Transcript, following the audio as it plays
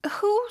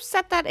who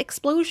set that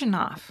explosion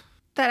off?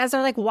 That as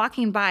they're like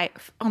walking by,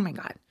 oh my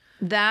God.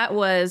 That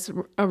was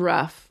a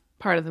rough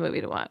part of the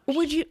movie to watch.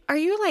 Are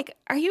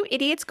you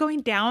idiots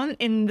going down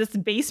in this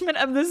basement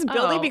of this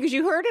building because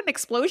you heard an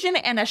explosion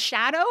and a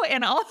shadow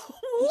and all?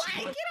 What?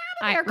 Get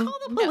out of there. Call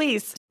the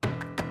police.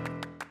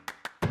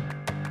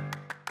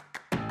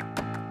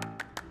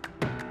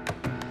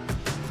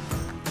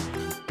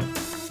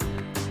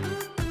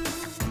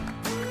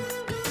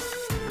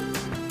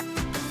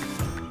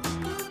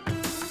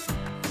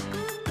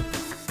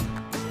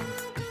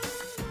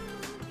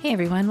 Hey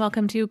everyone,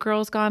 welcome to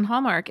Girls Gone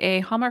Hallmark,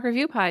 a Hallmark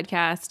review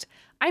podcast.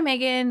 I'm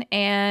Megan,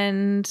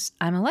 and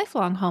I'm a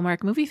lifelong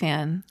Hallmark movie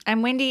fan.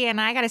 I'm Wendy, and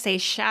I got to say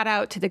shout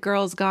out to the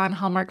Girls Gone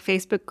Hallmark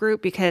Facebook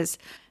group because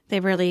they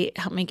really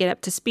helped me get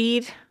up to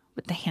speed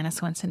with the Hannah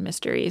Swensen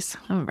mysteries.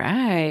 All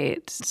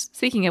right.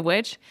 Speaking of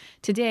which,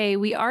 today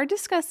we are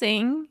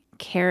discussing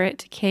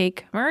Carrot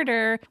Cake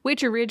Murder,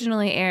 which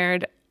originally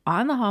aired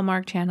on the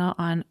Hallmark Channel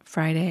on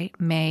Friday,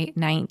 May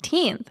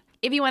 19th.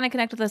 If you want to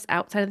connect with us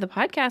outside of the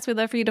podcast, we'd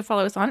love for you to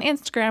follow us on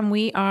Instagram.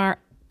 We are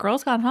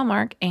Girls Gone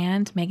Hallmark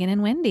and Megan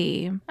and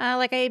Wendy.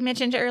 Like I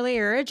mentioned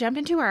earlier, jump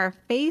into our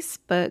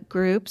Facebook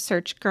group,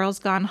 search Girls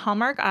Gone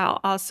Hallmark. I'll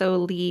also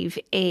leave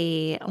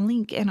a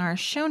link in our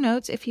show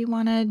notes if you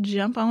want to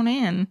jump on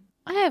in.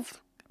 I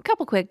have a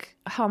couple quick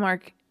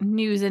Hallmark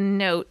news and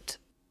note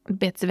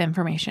bits of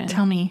information.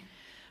 Tell me.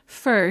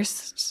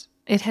 First,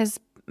 it has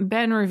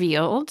been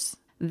revealed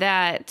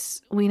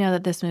that we know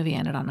that this movie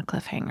ended on a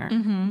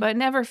cliffhanger. But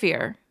never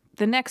fear.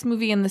 The next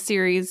movie in the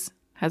series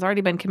has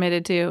already been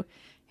committed to.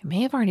 It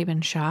may have already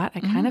been shot. I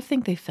kind of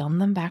think they filmed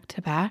them back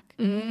to back.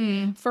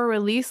 For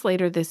release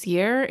later this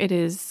year, it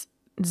is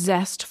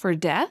Zest for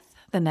Death,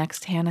 the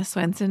next Hannah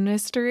Swensen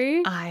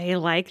mystery. I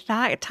like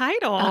that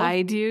title.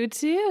 I do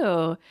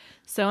too.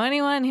 So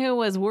anyone who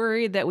was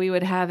worried that we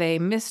would have a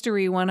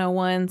Mystery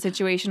 101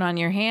 situation on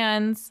your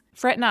hands,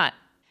 fret not.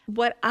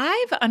 What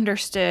I've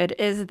understood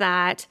is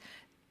that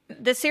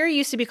the series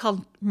used to be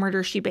called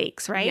Murder, She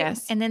Bakes, right?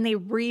 Yes. And then they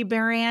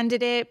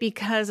rebranded it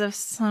because of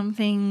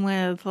something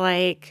with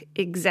like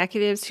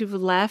executives who've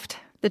left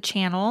the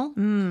channel.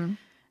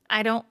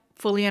 I don't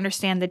fully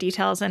understand the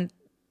details, and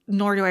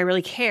nor do I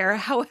really care.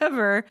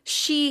 However,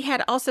 she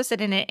had also said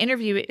in an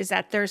interview is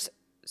that there's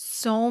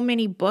so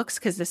many books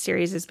because the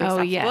series is based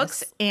off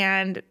books,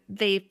 and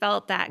they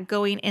felt that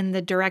going in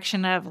the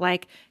direction of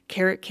like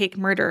Carrot Cake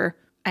Murder,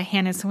 a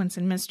Hannah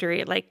Swensen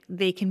mystery, like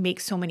they can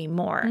make so many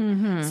more.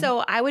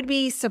 So I would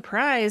be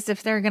surprised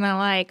if they're gonna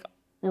like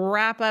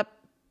wrap up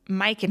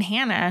Mike and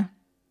Hannah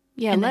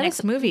in the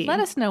next movie.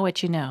 Let us know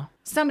what you know.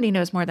 Somebody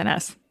knows more than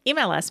us.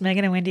 Email us,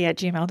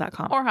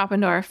 meganandwendy@gmail.com. Or hop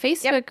into our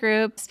Facebook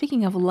group.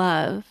 Speaking of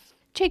love,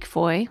 Jake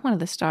Foy, one of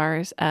the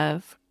stars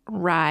of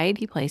Ride,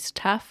 he plays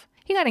Tough.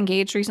 He got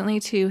engaged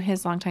recently to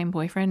his longtime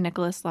boyfriend,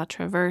 Nicholas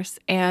LaTraverse.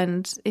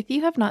 And if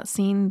you have not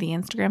seen the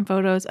Instagram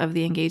photos of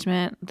the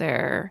engagement,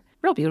 they're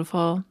real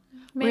beautiful.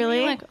 Maybe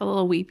really? Like a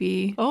little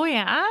weepy. Oh,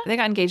 yeah? They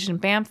got engaged in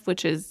Banff,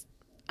 which is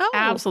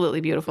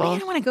absolutely beautiful.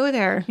 Man, I want to go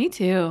there. Me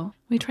too.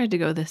 We tried to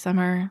go this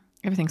summer.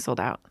 Everything's sold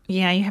out.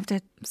 Yeah, you have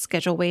to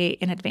schedule way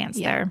in advance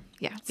there.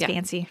 Yeah. It's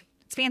fancy.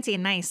 It's fancy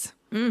and nice.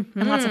 And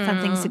lots of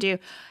fun things to do.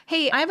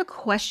 Hey, I have a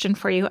question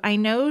for you. I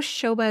know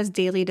Showbuzz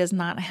Daily does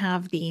not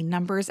have the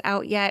numbers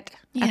out yet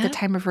at the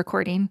time of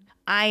recording.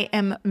 I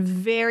am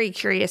very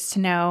curious to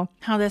know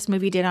how this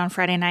movie did on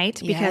Friday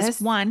night because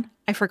one,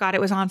 I forgot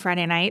it was on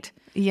Friday night.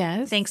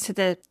 Yes. Thanks to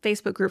the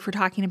Facebook group for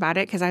talking about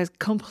it because I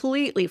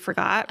completely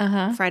forgot.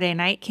 Friday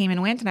night came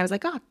and went and I was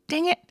like, oh,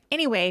 dang it.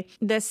 Anyway,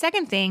 the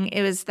second thing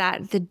is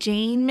that the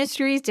Jane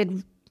mysteries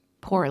did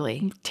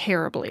poorly.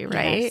 Terribly,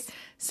 right? Yes.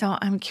 So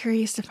I'm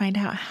curious to find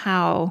out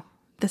how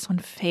this one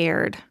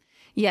fared.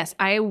 Yes,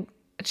 I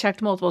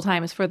checked multiple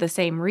times for the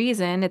same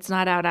reason. It's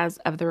not out as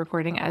of the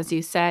recording, as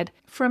you said.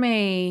 From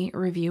a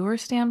reviewer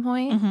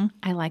standpoint,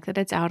 I like that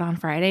it's out on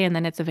Friday and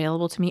then it's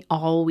available to me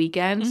all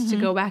weekend to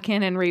go back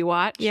in and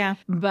rewatch. Yeah.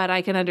 But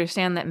I can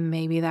understand that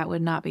maybe that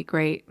would not be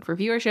great for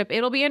viewership.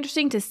 It'll be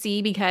interesting to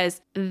see because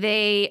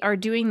they are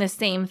doing the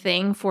same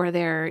thing for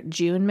their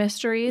June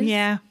mysteries.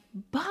 Yeah.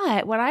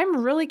 But what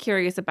I'm really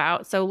curious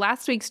about, so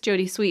last week's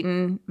Jodie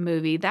Sweetin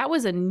movie, that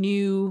was a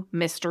new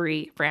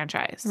mystery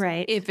franchise.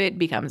 Right. If it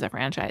becomes a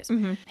franchise.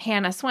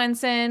 Hannah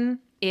Swensen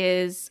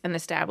is an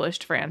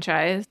established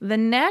franchise. The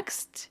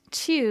next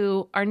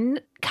two are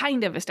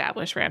kind of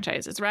established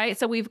franchises, right?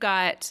 So we've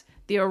got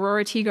the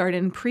Aurora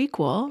Teagarden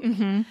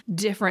prequel,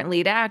 different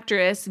lead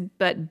actress,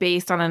 but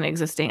based on an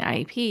existing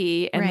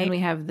IP. And then we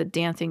have The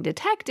Dancing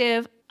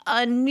Detective,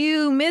 a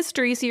new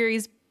mystery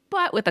series,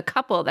 but with a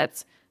couple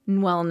that's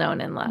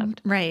well-known and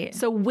loved. Right.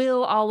 So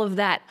will all of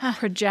that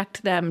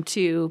project them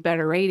to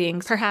better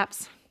ratings?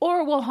 Perhaps.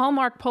 Or will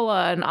Hallmark pull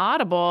an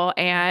audible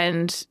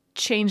and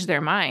change their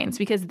minds?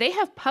 Because they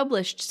have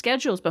published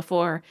schedules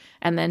before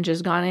and then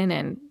just gone in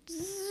and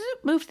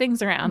moved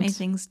things around. Made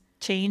things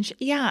change.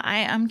 Yeah,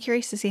 I'm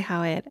curious to see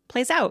how it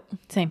plays out.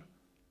 Same.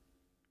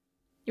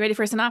 You ready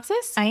for a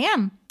synopsis? I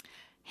am.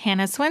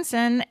 Hannah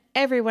Swensen,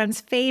 everyone's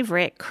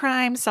favorite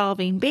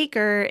crime-solving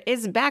baker,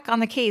 is back on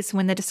the case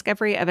when the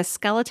discovery of a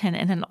skeleton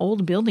in an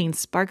old building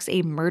sparks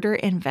a murder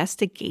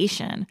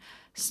investigation.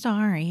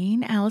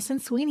 Starring Allison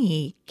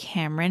Sweeney,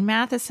 Cameron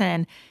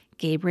Matheson,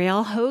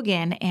 Gabrielle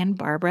Hogan, and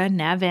Barbara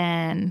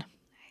Nevin.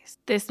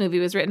 This movie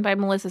was written by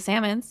Melissa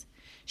Sammons.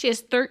 She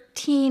has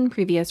 13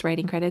 previous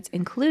writing credits,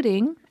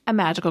 including A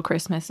Magical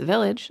Christmas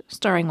Village,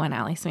 starring one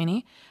Allie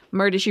Sweeney,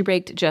 Murder, She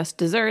Baked, Just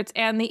Desserts,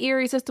 and The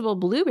Irresistible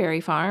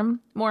Blueberry Farm.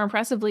 More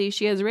impressively,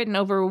 she has written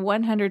over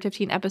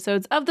 115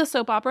 episodes of the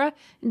soap opera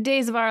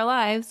Days of Our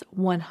Lives,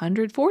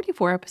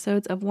 144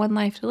 episodes of One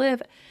Life to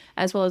Live,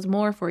 as well as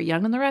more for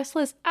Young and the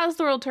Restless, As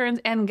the World Turns,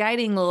 and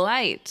Guiding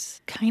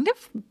Light. Kind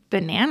of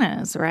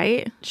bananas,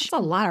 right? It's a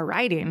lot of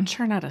writing.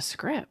 Churn out a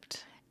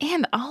script.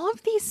 And all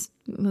of these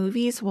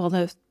movies, well,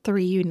 the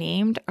three you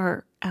named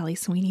are Allie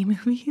Sweeney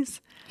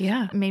movies.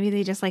 Yeah. Maybe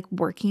they just like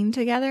working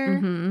together.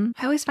 Mm-hmm.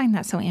 I always find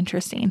that so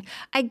interesting.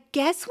 I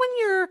guess when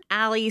you're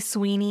Allie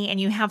Sweeney and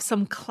you have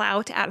some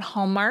clout at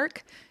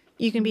Hallmark,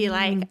 you can be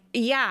like,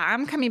 yeah,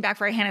 I'm coming back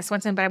for a Hannah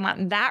Swensen, but I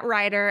want that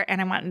writer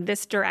and I want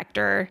this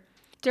director.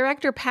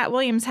 Director Pat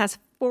Williams has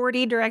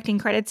 40 directing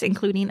credits,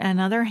 including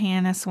another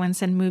Hannah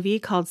Swensen movie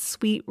called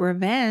Sweet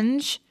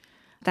Revenge.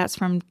 That's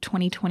from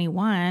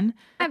 2021.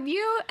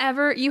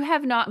 You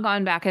have not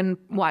gone back and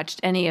watched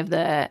any of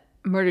the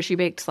Murder, She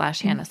Baked /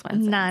 Hannah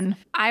Swensen? None.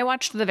 I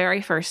watched the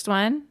very first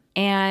one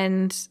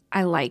and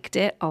I liked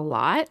it a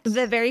lot.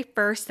 The very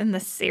first in the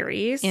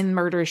series? In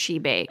Murder, She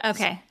Baked.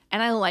 Okay.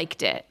 And I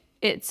liked it.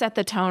 It set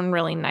the tone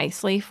really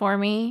nicely for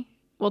me.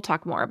 We'll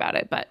talk more about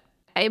it, but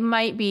it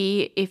might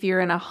be, if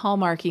you're in a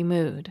Hallmarky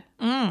mood,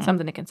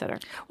 something to consider.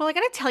 Well, I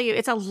got to tell you,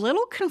 it's a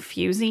little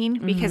confusing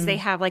because they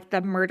have like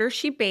the Murder,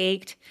 She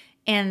Baked,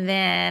 and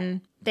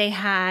then they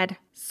had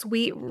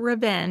Sweet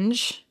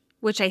Revenge,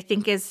 which I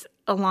think is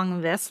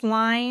along this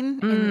line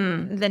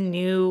in the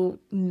new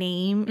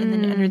name,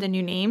 under the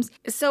new names.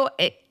 So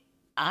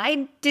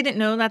I didn't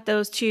know that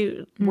those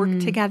two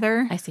worked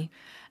together. I see.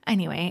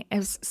 Anyway,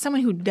 as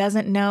someone who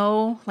doesn't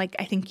know, like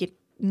I think you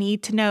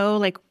need to know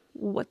like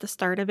what the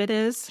start of it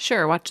is.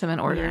 Sure, watch them in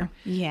order.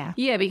 Yeah.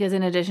 Yeah, because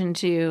in addition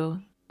to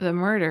the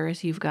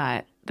murders, you've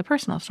got the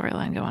personal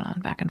storyline going on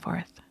back and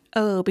forth.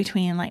 Oh,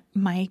 between like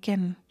Mike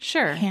and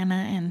Sure. Hannah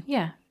and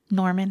Yeah.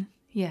 Norman.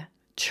 Yeah.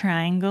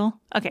 Triangle.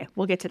 Okay,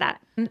 we'll get to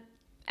that.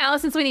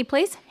 Allison Sweeney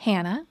plays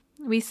Hannah.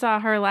 We saw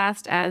her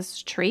last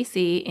as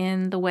Tracy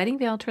in the Wedding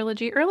Veil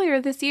trilogy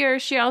earlier this year.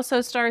 She also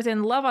stars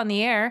in Love on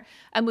the Air,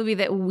 a movie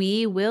that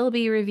we will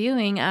be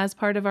reviewing as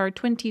part of our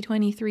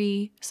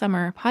 2023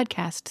 summer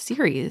podcast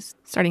series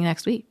starting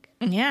next week.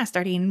 Yeah,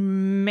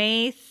 starting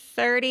May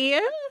 30th.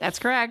 That's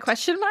correct.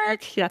 Question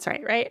mark? That's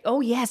right? Oh,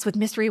 yes, with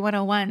Mystery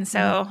 101.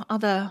 So all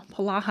the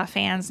Palaha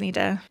fans need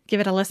to give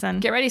it a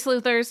listen. Get ready,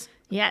 sleuthers.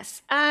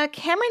 Yes.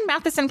 Cameron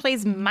Matheson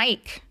plays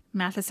Mike.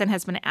 Matheson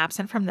has been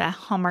absent from the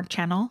Hallmark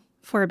Channel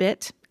for a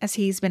bit as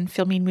he's been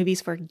filming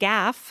movies for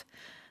Gaff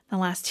the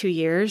last 2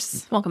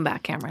 years. Welcome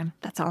back, Cameron.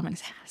 That's all I'm going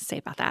to say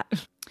about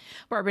that.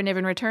 Barbara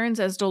Niven returns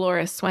as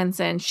Dolores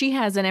Swensen. She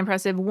has an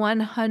impressive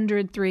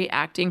 103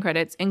 acting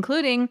credits,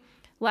 including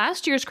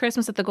last year's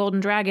Christmas at the Golden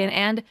Dragon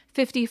and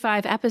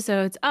 55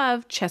 episodes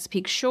of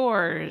Chesapeake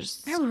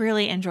Shores. I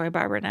really enjoy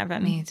Barbara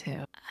Nevin. Me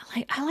too.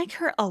 I like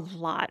her a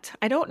lot.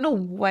 I don't know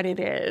what it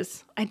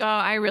is.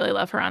 I really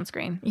love her on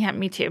screen. Yeah,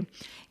 me too.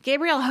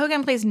 Gabriel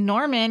Hogan plays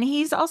Norman.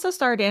 He's also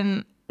starred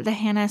in the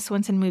Hannah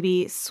Swensen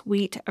movie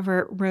Sweet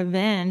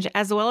Revenge,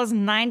 as well as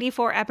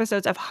 94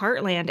 episodes of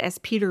Heartland as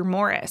Peter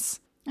Morris.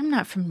 I'm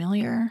not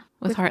familiar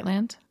With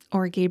Heartland?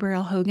 or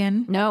Gabriel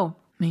Hogan, No,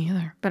 me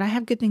either. but I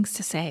have good things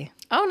to say.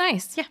 Oh,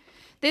 nice. Yeah.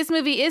 This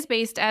movie is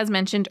based, as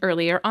mentioned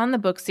earlier, on the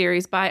book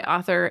series by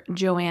author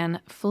Joanne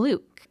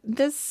Fluke.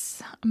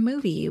 This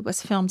movie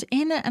was filmed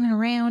in and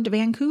around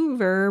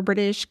Vancouver,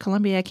 British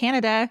Columbia,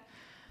 Canada,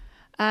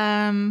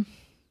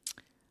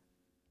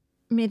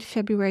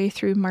 mid-February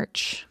through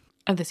March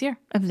Of this year.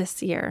 of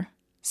this year.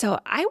 So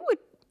I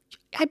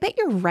bet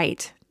you're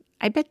right.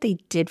 I bet they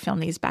did film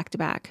these back to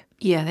back.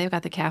 Yeah, they've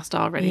got the cast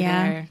already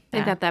there.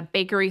 They've got that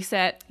bakery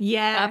set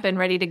up and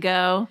ready to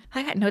go.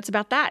 I got notes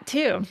about that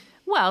too.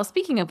 Well,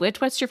 speaking of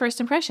which, what's your first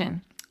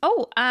impression?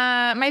 Oh,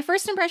 my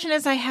first impression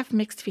is I have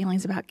mixed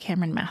feelings about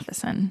Cameron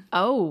Matheson.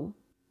 Oh,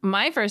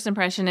 my first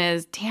impression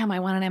is, damn,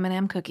 I want an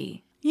M&M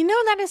cookie. You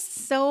know, that is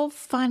so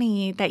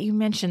funny that you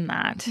mentioned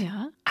that.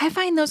 Yeah. I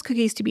find those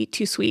cookies to be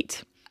too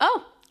sweet.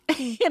 Oh,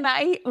 And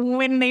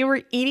when they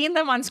were eating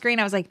them on screen,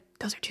 I was like,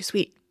 those are too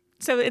sweet.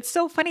 So it's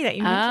so funny that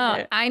you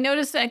mentioned it. I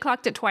noticed I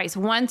clocked it twice.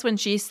 Once when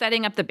she's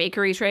setting up the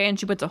bakery tray and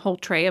she puts a whole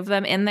tray of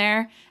them in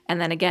there. And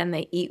then again,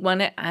 they eat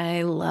one.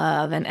 I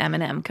love an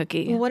M&M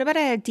cookie. Well, what about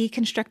a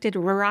deconstructed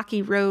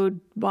Rocky Road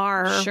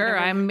bar? Sure,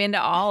 I'm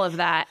into all of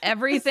that.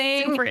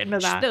 Everything. Super into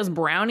that. Those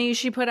brownies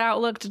she put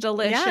out looked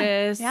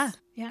delicious. Yeah.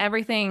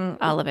 Everything,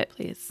 all of it,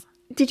 please.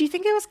 Did you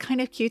think it was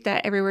kind of cute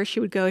that everywhere she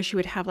would go, she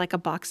would have like a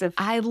box of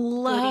I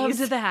loved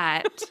goodies?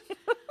 that.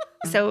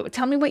 So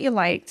tell me what you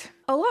liked.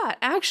 A lot,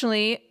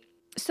 actually.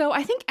 So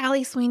I think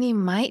Allie Sweeney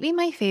might be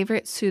my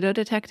favorite pseudo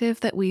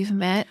detective that we've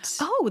met.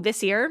 Oh,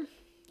 this year?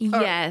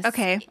 Yes.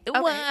 Okay.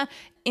 Well,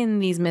 in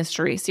these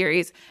mystery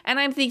series. And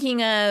I'm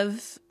thinking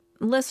of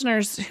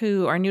listeners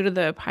who are new to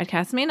the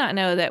podcast may not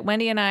know that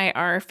Wendy and I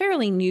are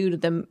fairly new to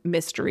the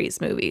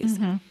mysteries movies.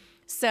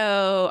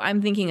 So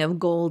I'm thinking of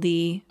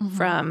Goldie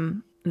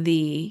from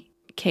the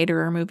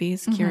Caterer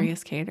movies,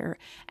 Curious Caterer.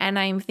 And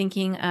I'm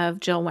thinking of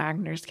Jill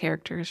Wagner's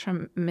characters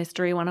from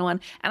Mystery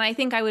 101. And I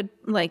think I would,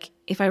 like,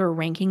 if I were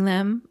ranking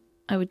them,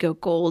 I would go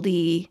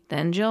Goldie,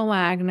 then Jill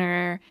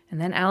Wagner, and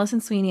then Allison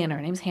Sweeney, and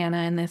her name's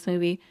Hannah in this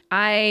movie.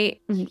 I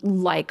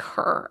like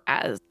her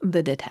as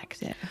the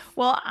detective.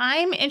 Well,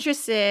 I'm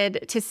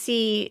interested to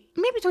see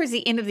maybe towards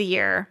the end of the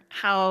year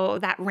how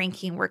that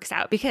ranking works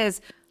out because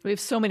We have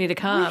so many to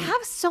come. we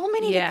have so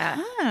many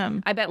to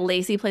come. I bet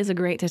Lacey plays a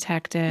great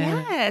detective.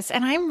 Yes,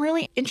 and I'm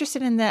really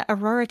interested in the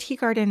Aurora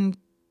Teagarden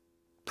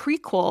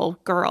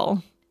prequel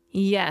girl.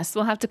 Yes,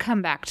 we'll have to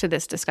come back to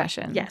this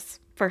discussion. Yes,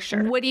 for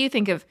sure. What do you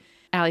think of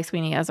Allie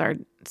Sweeney as our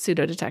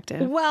pseudo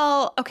detective?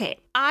 Well, okay.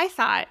 I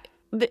thought,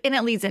 and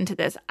it leads into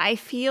this, I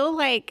feel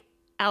like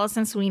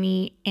Allison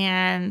Sweeney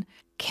and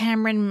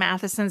Cameron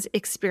Matheson's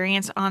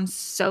experience on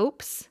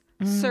soaps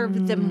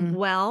served them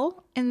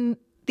well in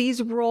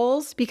these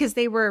roles because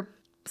they were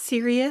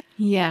serious.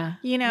 Yeah.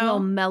 You know? A little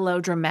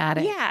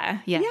melodramatic. Yeah.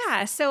 Yes.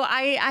 Yeah. So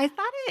I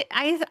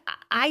thought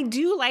I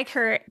do like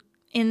her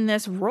in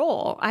this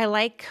role. I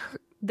like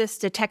this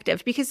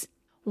detective because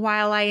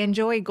while I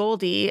enjoy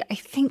Goldie, I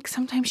think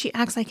sometimes she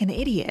acts like an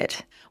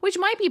idiot. Which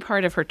might be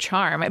part of her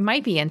charm. It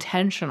might be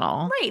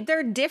intentional. Right.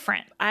 They're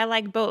different. I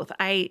like both.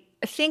 I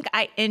think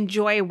I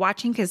enjoy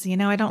watching because, you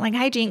know, I don't like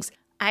hijinks.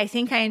 I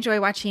think I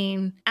enjoy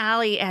watching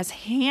Allie as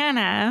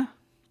Hannah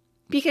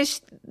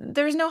because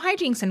there's no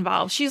hijinks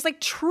involved. She's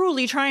like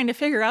truly trying to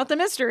figure out the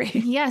mystery.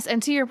 Yes.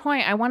 And to your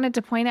point, I wanted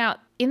to point out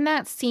in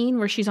that scene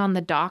where she's on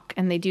the dock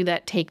and they do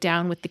that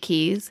takedown with the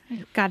keys.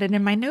 Got it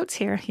in my notes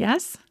here.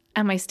 Yes.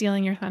 Am I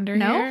stealing your thunder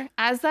No. here?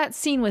 As that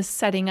scene was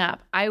setting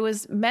up, I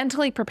was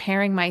mentally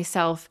preparing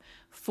myself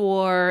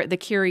for the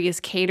Curious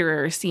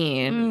Caterer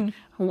scene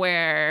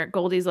where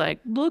Goldie's like,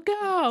 look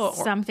out.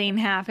 Something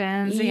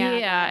happens.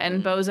 Yeah.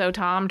 And Bozo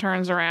Tom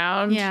turns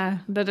around. Yeah.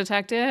 The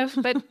detective.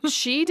 But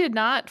she did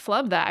not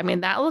flub that. I mean,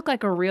 that looked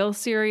like a real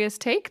serious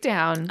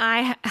takedown.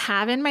 I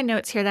have in my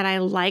notes here that I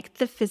liked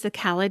the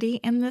physicality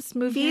in this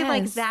movie.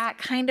 Like Yes. that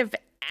kind of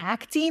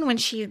acting when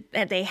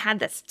they had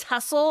this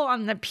tussle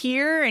on the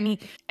pier and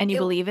And you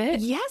believe it?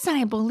 Yes, and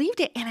I believed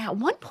it. And at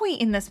one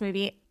point in this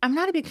movie, I'm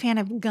not a big fan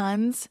of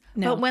guns,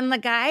 No. but when the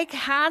guy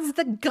has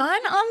the gun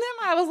on them,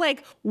 I was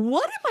like,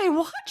 what am I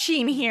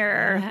watching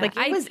here? Yeah. Like,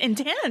 it was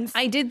intense.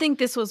 I did think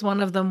this was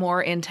one of the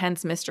more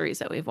intense mysteries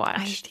that we've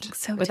watched. think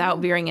so, Without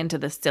too. veering into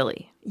the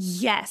silly.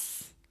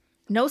 Yes.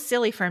 No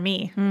silly for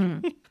me.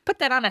 Put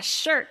that on a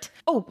shirt.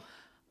 Oh,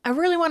 I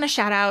really want to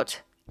shout out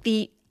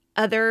the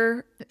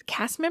other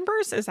cast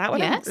members. Is that what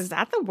Yes. is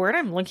that the word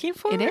I'm looking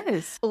for? It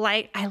is.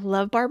 Like, I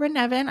love Barbara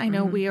Nevin. I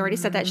know we already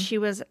said that she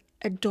was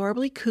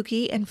adorably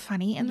kooky and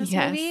funny in this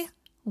Yes. movie.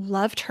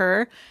 Loved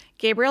her.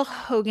 Gabriel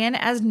Hogan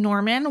as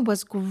Norman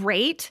was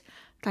great.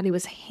 Thought he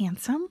was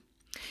handsome.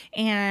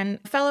 And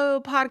fellow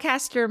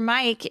podcaster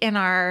Mike in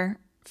our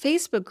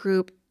Facebook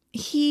group,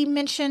 he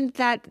mentioned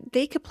that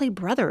they could play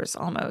brothers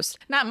almost.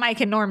 Not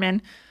Mike and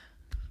Norman.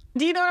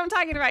 Do you know what I'm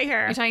talking about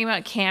here? You're talking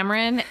about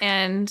Cameron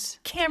and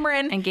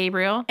Cameron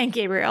Gabriel? and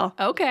Gabriel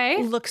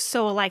Okay. look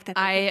so alike that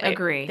I they could play-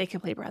 agree. They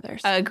could play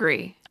brothers.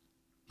 Agree.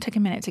 Took a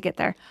minute to get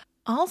there.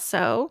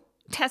 Also,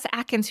 Tess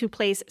Atkins, who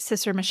plays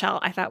Sister Michelle,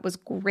 I thought was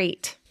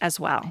great as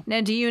well.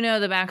 Now, do you know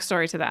the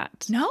backstory to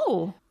that?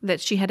 No.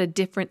 That she had a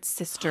different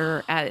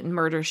sister at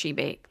Murder, She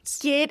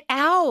Baked. Get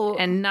out.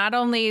 And not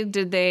only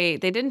did they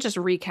didn't just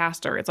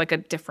recast her, it's like a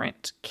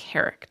different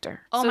character.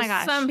 Oh So my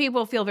gosh. Some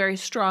people feel very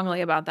strongly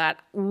about that.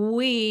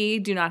 We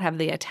do not have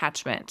the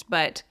attachment,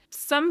 but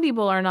some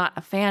people are not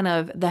a fan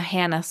of the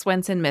Hannah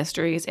Swensen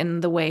mysteries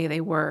in the way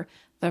they were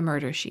the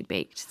Murder, She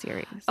Baked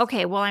series.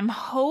 Okay, well, I'm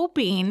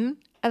hoping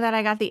that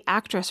I got the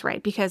actress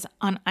right because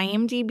on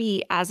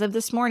IMDb, as of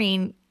this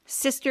morning,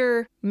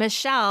 Sister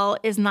Michelle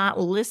is not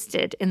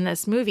listed in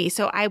this movie.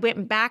 So I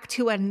went back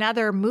to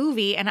another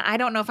movie, and I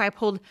don't know if I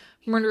pulled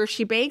Murder,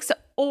 She Bakes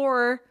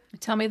or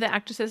Tell me the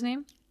actress's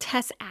name.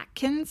 Tess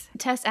Atkins.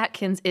 Tess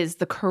Atkins is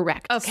the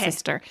correct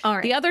sister. All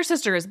right. The other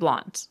sister is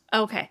blonde.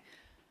 Okay.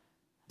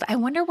 I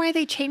wonder why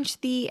they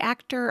changed the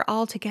actor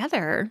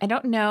altogether. I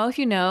don't know if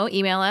you know,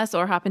 email us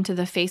or hop into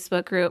the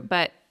Facebook group,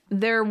 but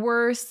there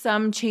were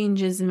some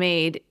changes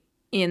made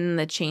in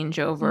the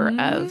changeover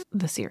of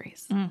the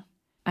series.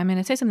 I'm going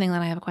to say something,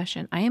 then I have a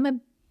question. I am a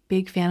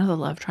big fan of the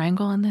love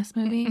triangle in this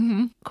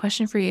movie.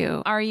 Question for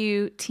you. Are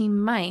you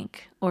Team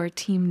Mike or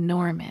Team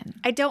Norman?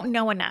 I don't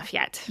know enough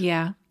yet.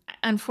 Yeah.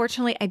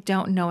 Unfortunately, I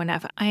don't know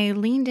enough. I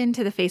leaned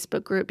into the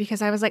Facebook group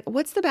because I was like,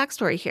 what's the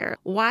backstory here?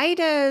 Why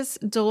does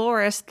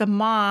Dolores, the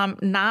mom,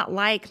 not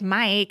like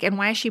Mike? And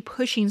why is she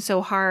pushing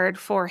so hard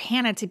for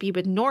Hannah to be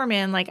with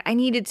Norman? Like, I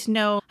needed to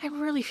know. I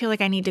really feel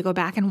like I need to go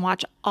back and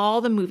watch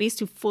all the movies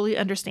to fully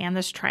understand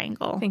this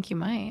triangle. I think you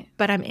might.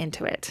 But I'm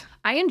into it.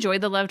 I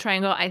enjoyed the love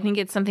triangle. I think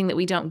it's something that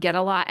we don't get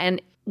a lot.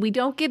 And we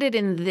don't get it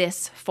in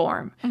this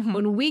form.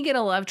 When we get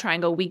a love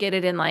triangle, we get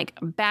it in like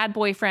bad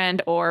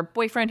boyfriend or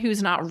boyfriend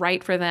who's not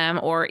right for them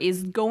or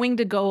is going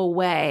to go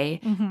away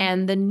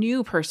and the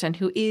new person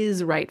who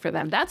is right for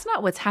them. That's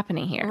not what's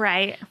happening here.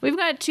 Right. We've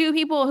got two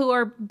people who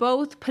are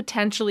both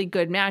potentially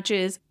good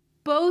matches,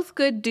 both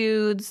good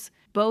dudes,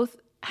 both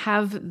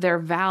have their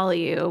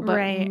value,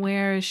 but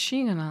where is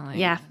she gonna land?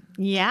 Yeah.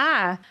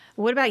 Yeah.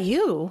 What about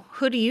you?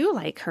 Who do you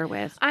like her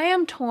with? I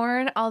am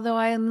torn, although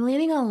I am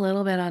leaning a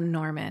little bit on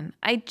Norman.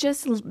 I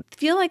just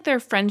feel like their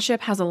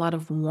friendship has a lot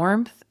of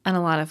warmth and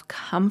a lot of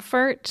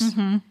comfort,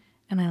 and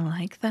I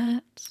like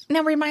that.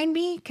 Now remind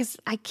me, because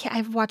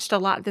I've watched a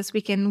lot this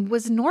weekend.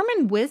 Was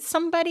Norman with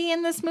somebody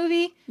in this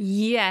movie?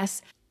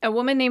 Yes, a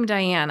woman named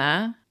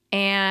Diana.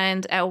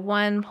 And at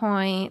one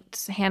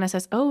point, Hannah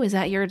says, "Oh, is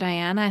that your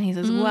Diana?" And he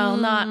says, "Well,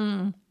 not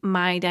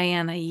my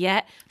Diana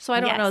yet." So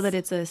I don't know that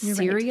it's a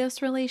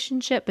serious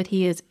relationship, but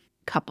he is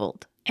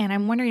coupled. And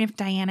I'm wondering if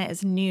Diana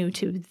is new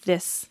to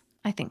this.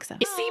 I think so.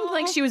 It seemed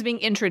like she was being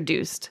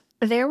introduced.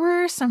 There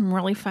were some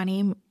really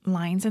funny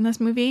lines in this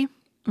movie.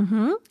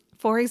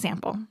 For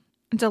example,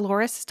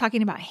 Dolores is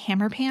talking about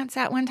hammer pants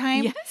at one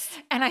time. Yes.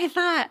 And I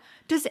thought,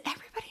 does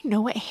everybody know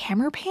what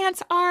hammer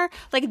pants are?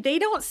 Like, they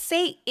don't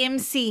say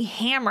MC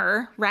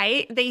Hammer,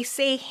 right? They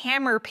say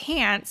hammer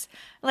pants.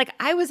 Like,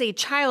 I was a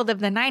child of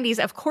the 90s.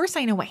 Of course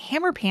I know what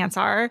hammer pants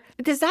are.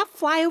 Does that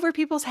fly over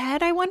people's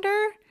head, I wonder?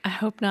 I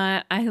hope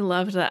not. I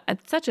loved that.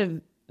 It's such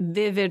a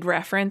vivid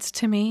reference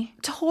to me.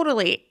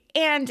 Totally.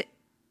 And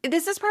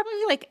this is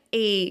probably like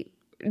a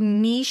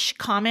niche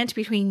comment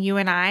between you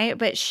and I,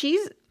 but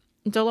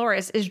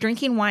Dolores is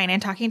drinking wine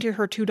and talking to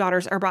her two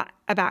daughters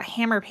about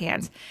hammer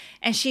pants.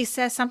 And she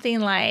says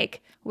something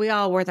like, "We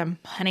all wore them,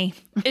 honey."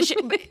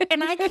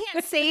 And I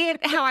can't say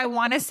it how I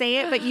want to say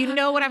it, but you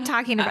know what I'm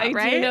talking about,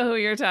 right? I do know who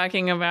you're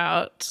talking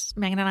about.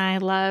 Megan and I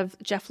love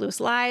Jeff Lewis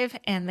Live,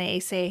 and they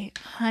say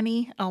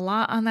honey a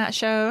lot on that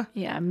show.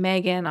 Yeah,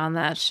 Megan on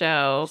that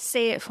show.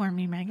 Say it for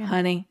me, Megan.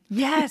 Honey.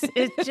 Yes,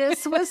 it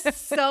just was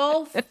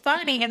so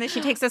funny. And then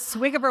she takes a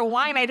swig of her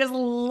wine. I just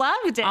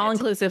loved it. All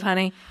inclusive,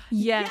 honey.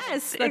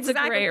 Yes, that's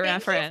exactly. a great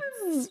reference.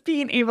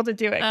 Being able to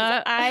do it.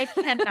 I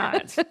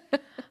cannot.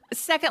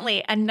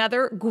 Secondly,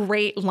 another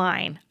great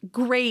line.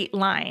 Great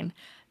line.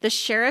 The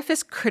sheriff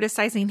is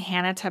criticizing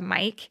Hannah to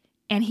Mike,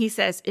 and he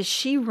says, "Is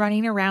she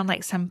running around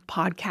like some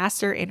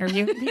podcaster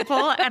interviewing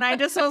people?" And I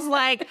just was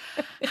like,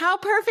 how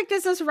perfect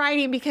is this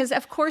writing? Because,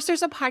 of course,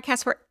 there's a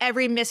podcast for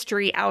every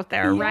mystery out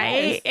there,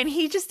 right? And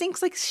he just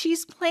thinks like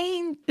she's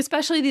playing.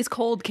 Especially these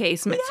cold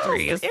case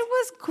mysteries. Yes, it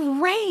was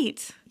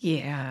great.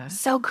 Yeah.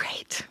 So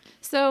great.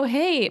 So,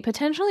 hey,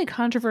 potentially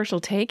controversial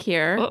take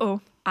here.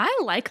 Uh-oh. I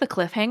like the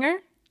cliffhanger.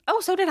 Oh,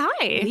 so did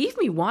I. Leave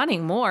me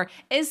wanting more,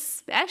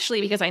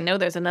 especially because I know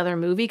there's another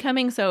movie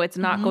coming, so it's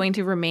not going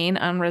to remain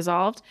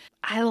unresolved.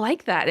 I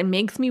like that. It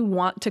makes me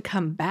want to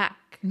come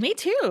back. Me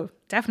too.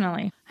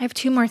 Definitely. I have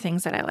two more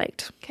things that I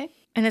liked. Okay.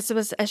 And this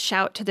was a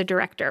shout to the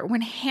director.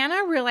 When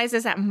Hannah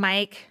realizes that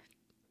Mike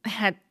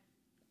had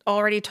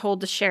already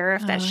told the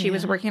sheriff that she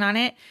was working on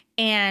it,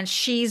 and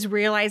she's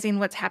realizing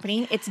what's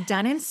happening, it's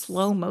done in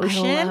slow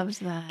motion. I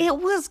loved that. It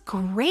was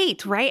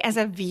great, right? As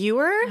a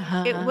viewer,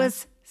 it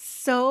was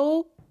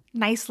so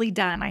nicely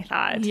done, I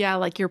thought. Yeah,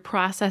 like you're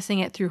processing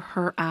it through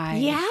her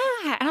eyes. Yeah.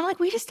 And I'm like,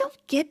 we just don't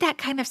get that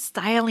kind of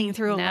styling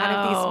through a lot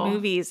of these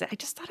movies. I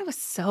just thought it was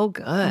so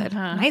good.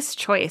 Nice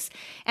choice.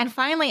 And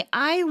finally,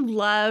 I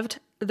loved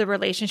the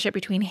relationship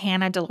between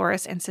Hannah,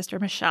 Dolores, and Sister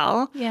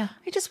Michelle. Yeah.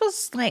 I just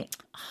was like,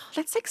 oh,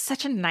 that's like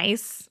such a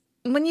nice,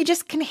 when you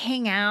just can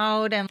hang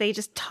out and they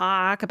just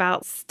talk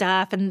about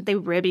stuff and they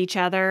rib each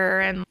other.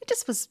 And it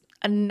just was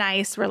a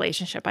nice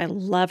relationship. I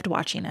loved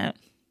watching it.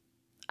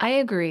 I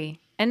agree.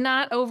 And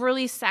not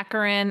overly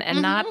saccharine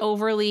and not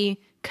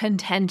overly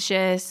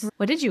contentious.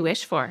 What did you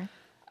wish for?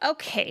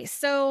 Okay,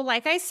 so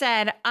like I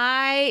said,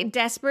 I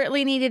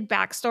desperately needed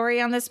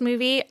backstory on this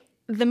movie.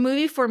 The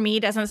movie for me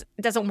doesn't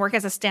work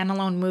as a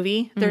standalone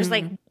movie. There's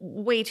like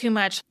way too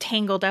much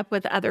tangled up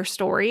with other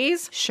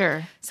stories.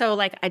 Sure. So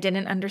like I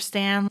didn't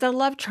understand the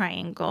love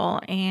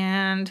triangle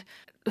and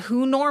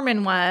who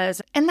Norman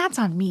was. And that's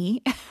on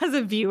me as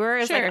a viewer.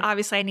 It's like,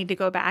 obviously I need to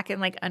go back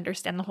and like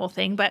understand the whole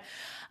thing. But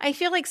I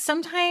feel like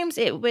sometimes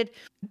it would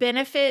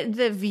benefit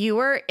the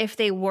viewer if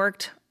they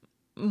worked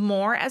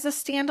more as a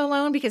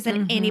standalone, because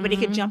then anybody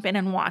could jump in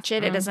and watch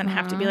it. It doesn't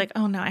have to be like,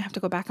 oh no, I have to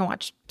go back and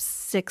watch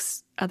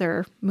 6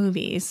 other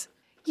movies.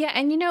 Yeah,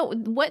 and you know,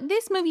 what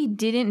this movie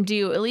didn't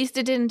do, at least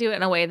it didn't do it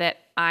in a way that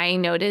I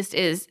noticed,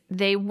 is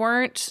they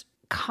weren't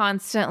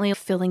constantly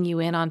filling you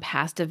in on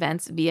past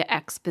events via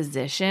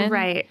exposition.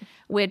 Right.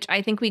 Which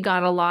I think we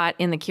got a lot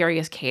in the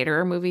Curious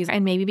Caterer movies.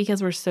 And maybe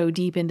because we're so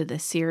deep into the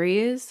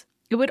series,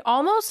 it would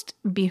almost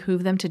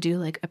behoove them to do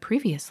like a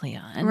previously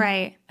on.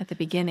 Right. At the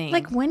beginning.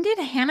 Like, when did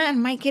Hannah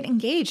and Mike get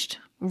engaged?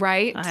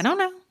 Right. I don't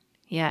know.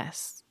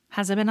 Yes.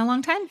 Has it been a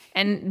long time?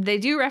 And they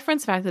do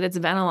reference the fact that it's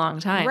been a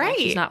long time. Right. Like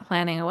she's not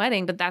planning a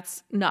wedding, but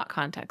that's not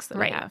context that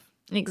we have.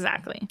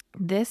 Exactly.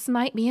 This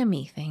might be a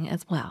me thing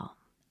as well.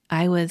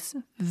 I was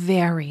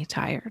very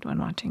tired when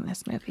watching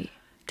this movie.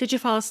 Did you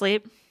fall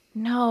asleep?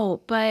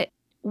 No, but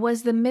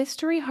was the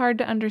mystery hard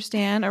to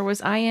understand, or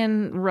was I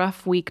in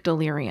rough, weak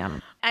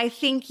delirium? I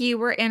think you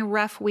were in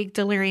rough, weak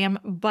delirium,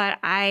 but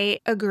I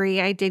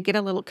agree. I did get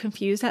a little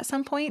confused at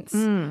some points.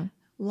 A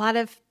lot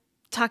of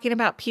talking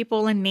about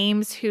people and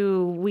names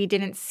who we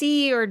didn't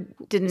see or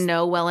Didn't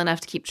know well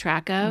enough to keep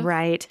track of.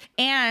 Right.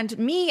 And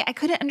me, I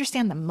couldn't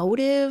understand the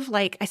motive.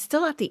 Like, I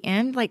still at the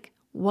end, like,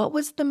 what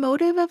was the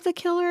motive of the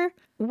killer?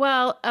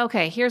 Well,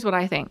 okay, here's what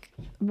I think.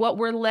 What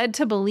we're led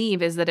to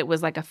believe is that it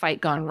was like a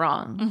fight gone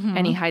wrong,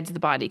 and he hides the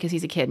body because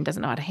he's a kid and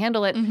doesn't know how to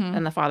handle it,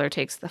 and the father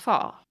takes the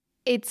fall.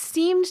 It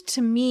seemed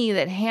to me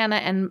that Hannah,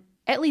 and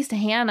at least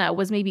Hannah,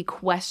 was maybe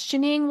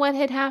questioning what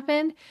had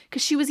happened,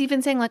 because she was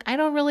even saying, like, I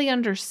don't really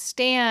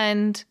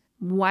understand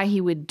why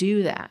he would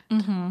do that.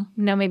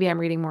 Now, maybe I'm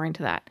reading more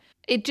into that.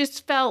 It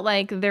just felt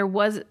like there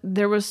was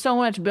so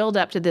much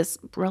buildup to this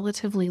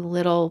relatively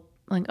little,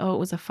 like, oh, it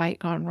was a fight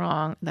gone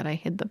wrong that I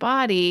hid the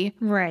body.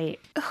 Right.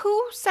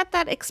 Who set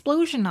that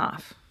explosion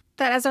off?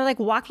 That as they're like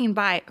walking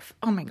by,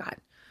 oh my God.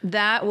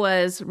 That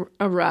was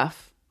a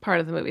rough part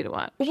of the movie to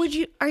watch.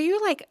 Are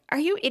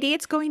you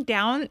idiots going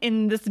down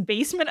in this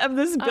basement of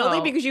this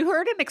building because you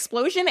heard an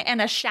explosion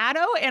and a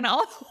shadow and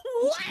all?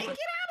 What? Get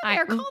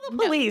out of there. Call the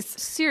police. No,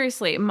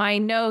 seriously, my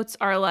notes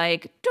are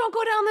like, don't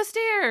go down the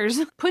stairs.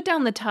 Put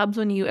down the tubs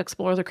when you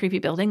explore the creepy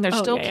building. They're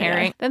still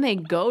carrying. Yeah. Then they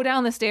go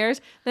down the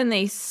stairs. Then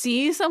they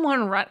see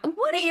someone run.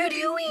 What are you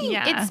doing?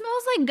 Yeah. It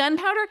smells like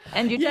gunpowder.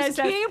 And you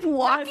just keep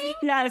walking.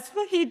 Yes,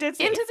 he did.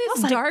 Into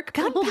this dark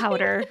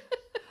gunpowder.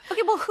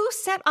 Okay, well, who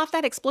set off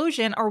that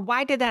explosion, or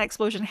why did that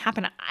explosion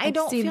happen? I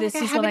don't feel like I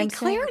have any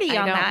clarity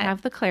on that. I don't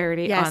have the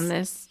clarity on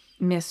this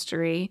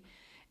mystery.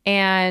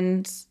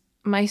 And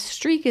my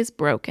streak is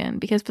broken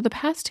because for the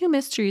past 2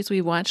 mysteries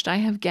we watched, I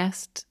have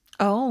guessed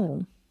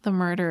the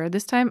murderer.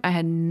 This time I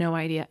had no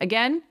idea.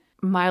 Again,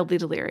 mildly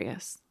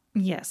delirious.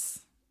 Yes,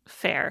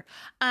 fair.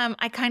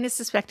 I kind of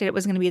suspected it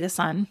was going to be the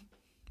son,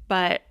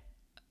 but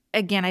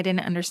again, I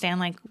didn't understand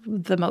like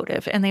the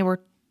motive, and they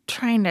were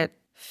trying to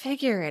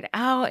figure it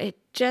out. It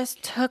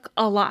just took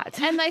a lot.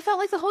 And I felt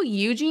like the whole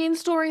Eugene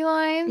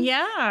storyline.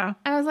 Yeah.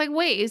 I was like,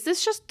 wait, is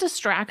this just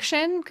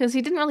distraction? Because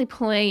he didn't really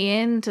play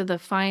into the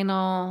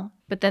final,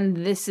 but then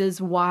this is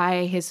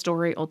why his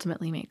story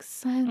ultimately makes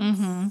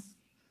sense.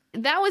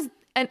 That was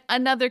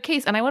another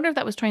case. And I wonder if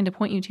that was trying to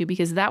point you to,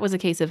 because that was a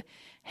case of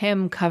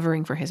him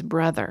covering for his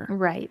brother.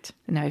 Right.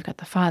 And now we've got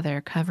the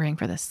father covering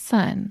for the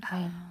son,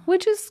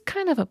 which is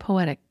kind of a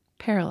poetic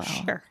parallel.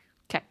 Sure.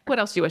 Okay. What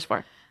else do you wish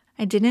for?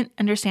 I didn't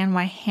understand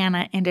why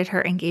Hannah ended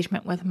her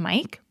engagement with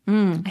Mike.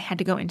 I had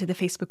to go into the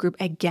Facebook group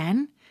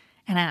again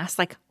and ask,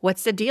 like,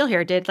 what's the deal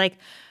here? Did, like,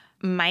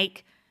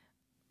 Mike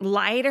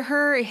lie to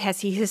her?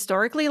 Has he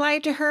historically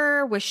lied to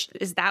her?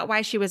 Is that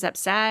why she was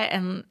upset?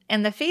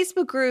 And the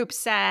Facebook group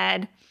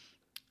said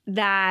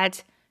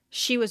that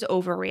she was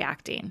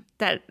overreacting,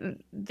 that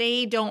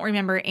they don't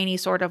remember any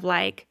sort of,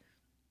 like,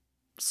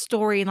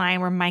 storyline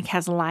where Mike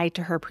has lied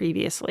to her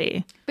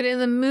previously. But in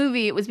the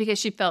movie, it was because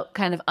she felt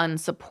kind of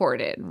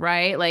unsupported,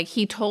 right? Like,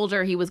 he told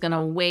her he was going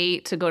to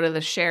wait to go to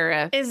the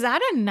sheriff. Is that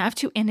enough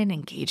to end an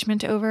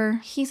engagement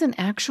over? He's an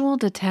actual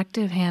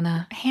detective,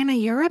 Hannah. Hannah,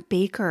 you're a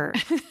baker.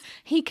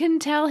 He can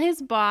tell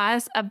his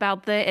boss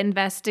about the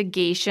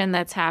investigation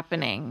that's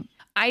happening.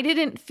 I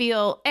didn't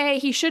feel,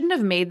 he shouldn't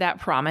have made that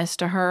promise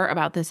to her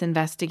about this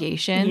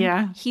investigation.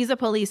 Yeah. He's a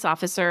police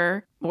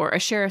officer or a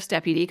sheriff's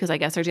deputy, because I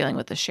guess they're dealing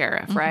with the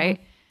sheriff, right?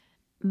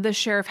 The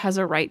sheriff has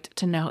a right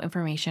to know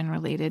information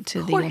related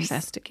to the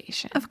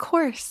investigation. Of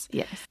course.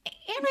 Yes.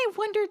 And I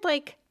wondered,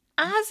 like,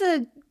 as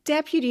a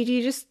deputy, do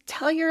you just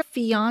tell your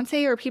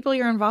fiance or people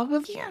you're involved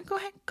with, yeah, go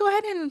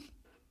ahead and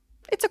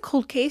it's a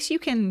cold case. You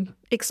can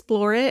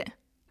explore it.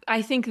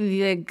 I think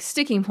the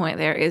sticking point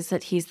there is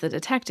that he's the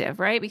detective,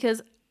 right?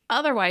 Because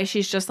otherwise,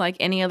 she's just like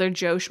any other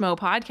Joe Schmo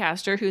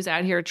podcaster who's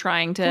out here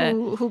trying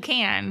to... Who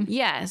can.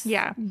 Yes.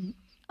 Yeah.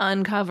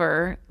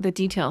 Uncover the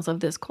details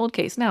of this cold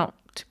case. Now,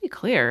 to be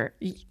clear,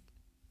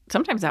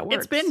 sometimes that works.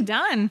 It's been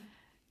done.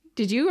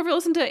 Did you ever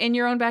listen to In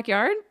Your Own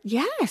Backyard?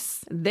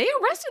 Yes. They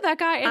arrested that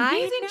guy and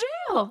he's in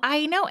jail.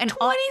 I know. And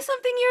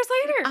 20-something years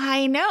later.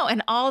 I know.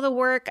 And all the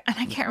work, and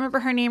I can't remember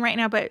her name right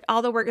now, but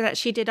all the work that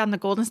she did on the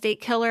Golden State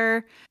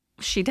Killer.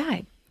 She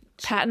died.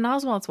 Patton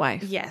Oswalt's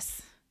wife.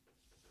 Yes.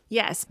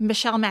 Yes.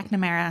 Michelle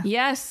McNamara.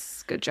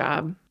 Yes. Good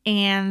job.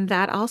 And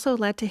that also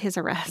led to his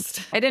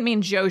arrest. I didn't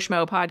mean Joe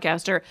Schmo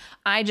podcaster.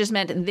 I just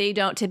meant they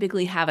don't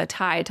typically have a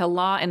tie to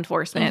law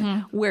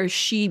enforcement where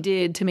she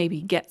did to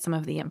maybe get some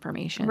of the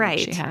information that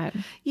she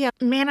had. Yeah.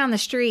 Man on the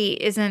street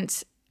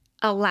isn't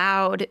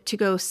allowed to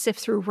go sift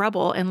through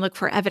rubble and look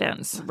for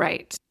evidence.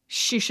 Right.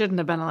 She shouldn't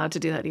have been allowed to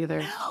do that either.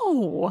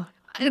 No.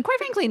 And quite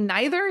frankly,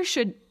 neither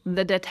should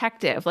the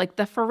detective. Like,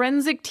 the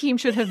forensic team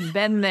should have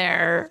been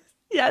there.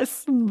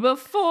 Yes.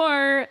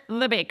 Before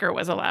the baker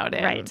was allowed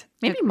in. Right.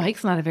 Maybe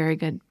Mike's not a very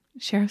good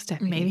sheriff's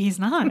deputy. Maybe he's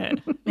not.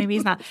 Maybe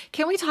he's not.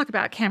 Can we talk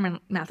about Cameron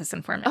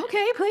Matheson for a minute?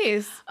 Okay,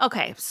 please.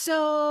 Okay.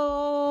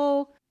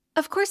 So,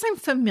 of course, I'm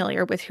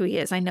familiar with who he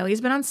is. I know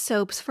he's been on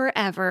soaps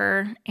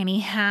forever, and he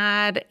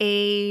had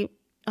a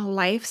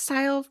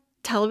lifestyle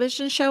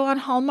television show on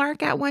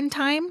Hallmark at one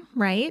time,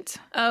 right?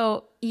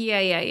 Oh,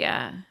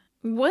 yeah.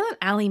 Wasn't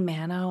Ali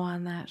Mano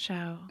on that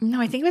show? No,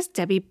 I think it was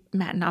Debbie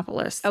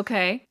Matenopoulos.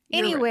 Okay.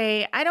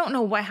 Anyway, I don't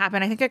know what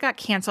happened. I think it got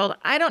canceled.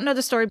 I don't know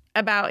the story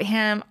about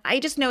him. I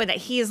just know that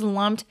he is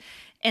lumped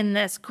in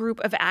this group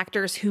of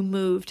actors who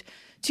moved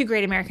to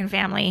Great American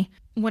Family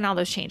when all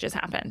those changes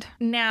happened.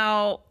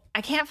 Now,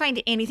 I can't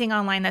find anything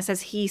online that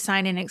says he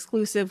signed an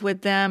exclusive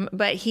with them,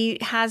 but he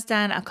has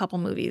done a couple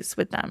movies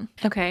with them.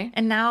 Okay.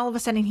 And now all of a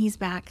sudden he's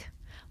back,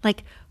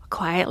 like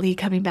quietly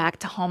coming back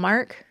to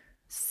Hallmark.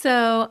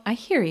 So I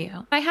hear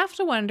you. I have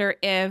to wonder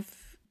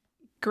if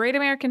Great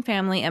American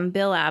Family and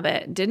Bill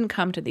Abbott didn't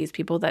come to these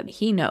people that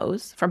he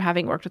knows from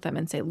having worked with them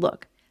and say,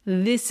 look,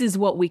 this is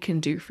what we can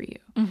do for you.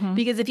 Mm-hmm.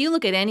 Because if you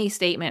look at any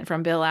statement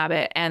from Bill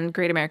Abbott and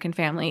Great American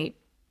Family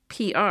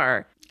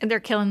PR, they're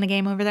killing the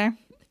game over there.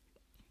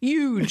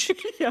 Huge.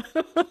 Yeah.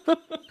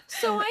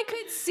 So I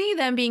could see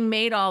them being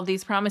made all of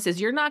these promises.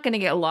 You're not going to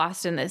get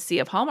lost in this sea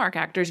of Hallmark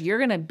actors. You're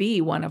going to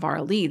be one of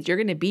our leads. You're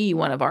going to be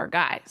one of our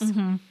guys.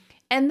 Mm-hmm.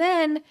 And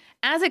then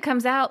as it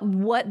comes out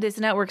what this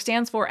network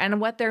stands for and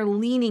what they're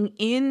leaning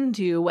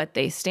into what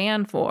they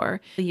stand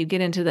for, you get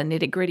into the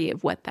nitty gritty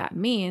of what that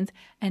means.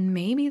 And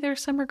maybe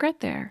there's some regret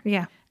there.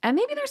 Yeah. And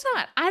maybe there's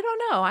not. I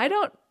don't know. I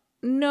don't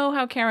know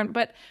how Karen,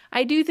 but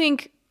I do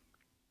think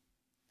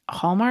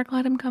Hallmark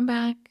let him come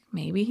back.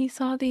 Maybe he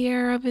saw the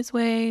error of his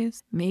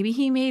ways. Maybe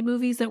he made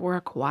movies that were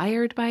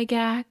acquired by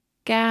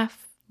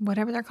Gaff.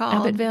 Whatever they're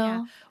called. Abbottville.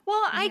 Yeah.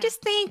 Well, I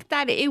just think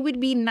that it would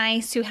be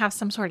nice to have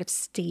some sort of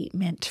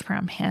statement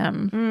from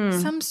him.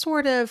 Some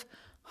sort of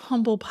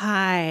humble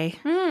pie,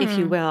 if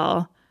you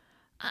will.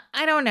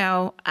 I don't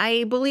know.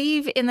 I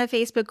believe in the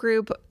Facebook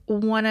group,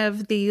 one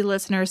of the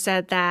listeners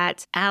said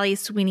that Ali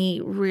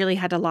Sweeney really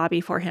had to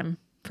lobby for him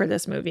for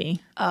this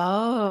movie.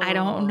 Oh. I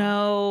don't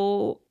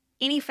know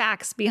any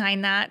facts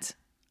behind that.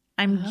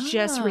 I'm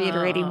just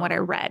reiterating what I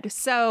read.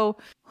 So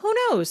who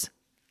knows?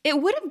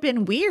 It would have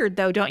been weird,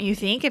 though, don't you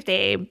think, if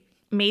they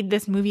made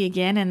this movie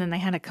again and then they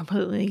had a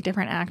completely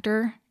different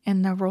actor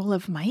in the role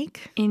of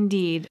Mike?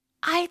 Indeed.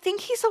 I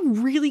think he's a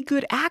really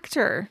good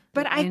actor,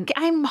 but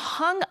I'm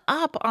hung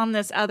up on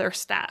this other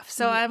stuff.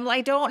 So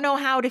I don't know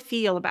how to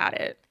feel about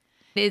it.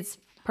 It's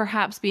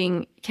perhaps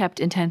being kept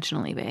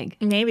intentionally vague.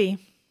 Maybe.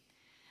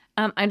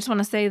 I just want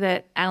to say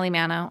that Ali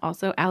Mano,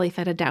 also Ali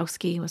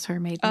Fedodowski was her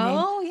maiden name.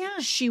 Oh, yeah.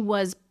 She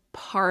was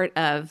part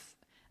of,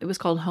 it was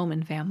called Home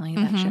and Family,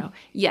 that show.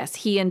 Yes,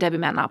 he and Debbie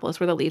Matenopoulos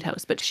were the lead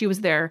hosts, but she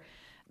was their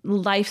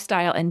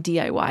lifestyle and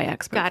DIY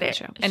expert for the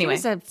show. Anyway. She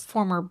was a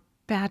former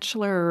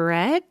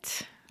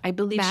bachelorette. I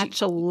believe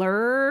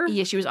Bachelor.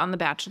 She was on The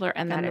Bachelor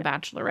and then The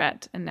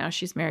Bachelorette, and now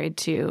she's married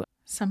to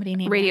somebody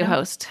named radio Mano.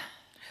 host.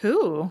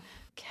 Who?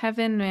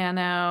 Kevin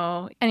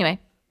Mano. Anyway,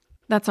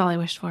 that's all I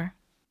wished for.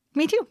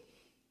 Me too.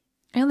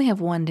 I only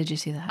have one. Did you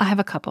see that? I have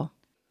a couple.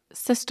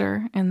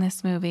 Sister in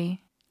this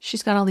movie.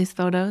 She's got all these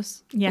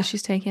photos that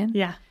she's taken.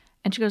 Yeah.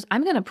 And she goes,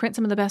 I'm going to print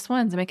some of the best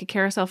ones and make a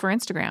carousel for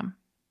Instagram.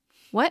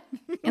 What?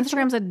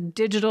 Instagram's a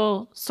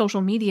digital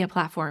social media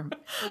platform.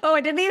 Oh,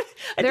 I didn't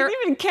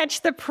even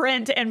catch the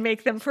print and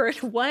make them for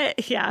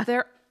what? Yeah.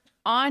 They're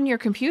on your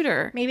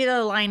computer. Maybe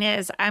the line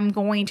is, I'm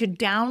going to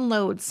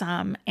download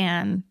some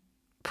and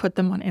put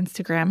them on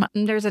Instagram.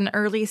 There's an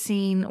early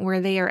scene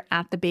where they are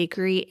at the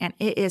bakery and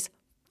it is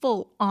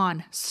full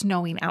on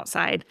snowing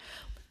outside.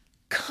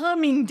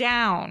 Coming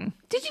down.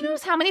 Did you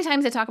notice how many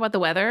times they talk about the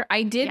weather?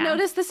 I did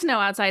notice the snow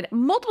outside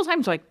multiple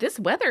times. Like, this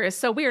weather is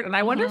so weird. And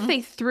I wonder if they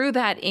threw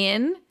that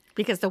in.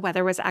 Because the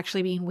weather was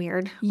actually being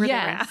weird.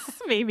 Yes.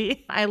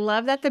 Maybe. I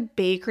love that the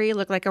bakery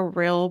looked like a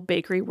real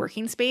bakery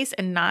working space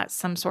and not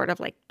some sort of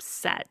like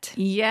set.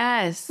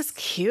 Yes. It's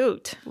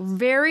cute.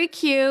 Very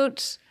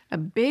cute. A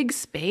big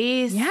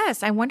space.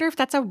 Yes. I wonder if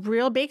that's a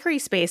real bakery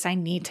space. I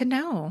need to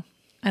know.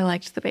 I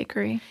liked the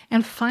bakery.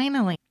 And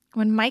finally,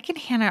 when Mike and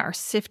Hannah are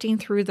sifting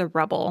through the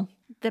rubble,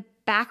 the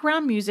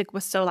background music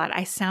was so loud.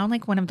 I sound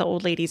like one of the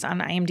old ladies on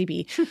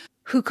IMDb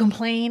who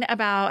complain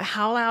about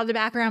how loud the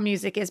background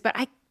music is, but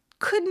I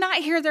could not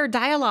hear their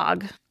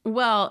dialogue.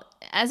 Well,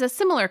 as a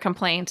similar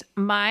complaint,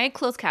 my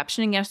closed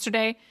captioning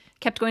yesterday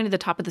kept going to the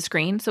top of the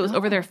screen, so it was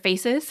over their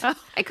faces.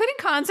 I couldn't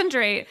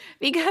concentrate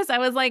because I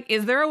was like,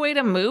 is there a way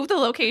to move the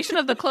location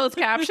of the closed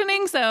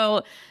captioning?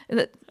 So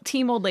the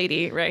team old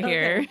lady right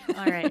here.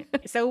 All right.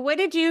 So what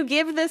did you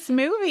give this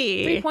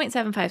movie?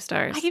 3.75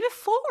 stars. I gave it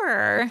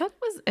 4. That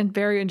was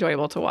very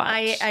enjoyable to watch.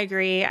 I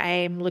agree.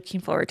 I'm looking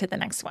forward to the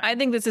next one. I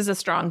think this is a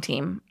strong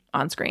team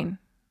on screen.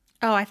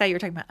 Oh, I thought you were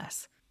talking about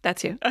us.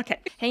 That's you. Okay.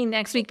 Hey,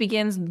 next week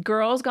begins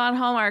Girls Gone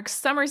Hallmark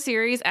summer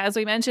series. As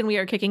we mentioned, we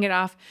are kicking it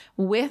off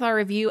with our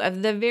review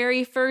of the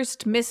very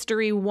first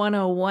Mystery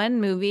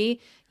 101 movie.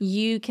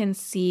 You can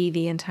see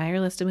the entire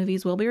list of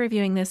movies we'll be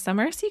reviewing this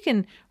summer, so you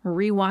can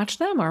rewatch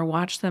them or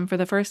watch them for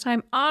the first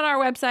time on our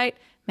website,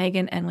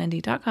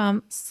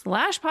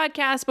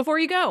 meganandwendy.com/podcast. Before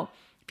you go,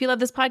 if you love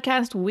this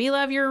podcast, we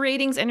love your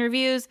ratings and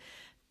reviews.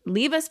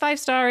 Leave us 5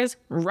 stars,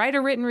 write a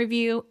written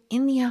review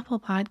in the Apple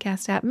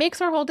Podcast app. Makes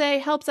our whole day,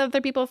 helps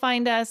other people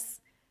find us.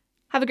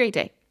 Have a great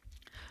day.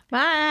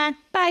 Bye.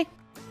 Bye.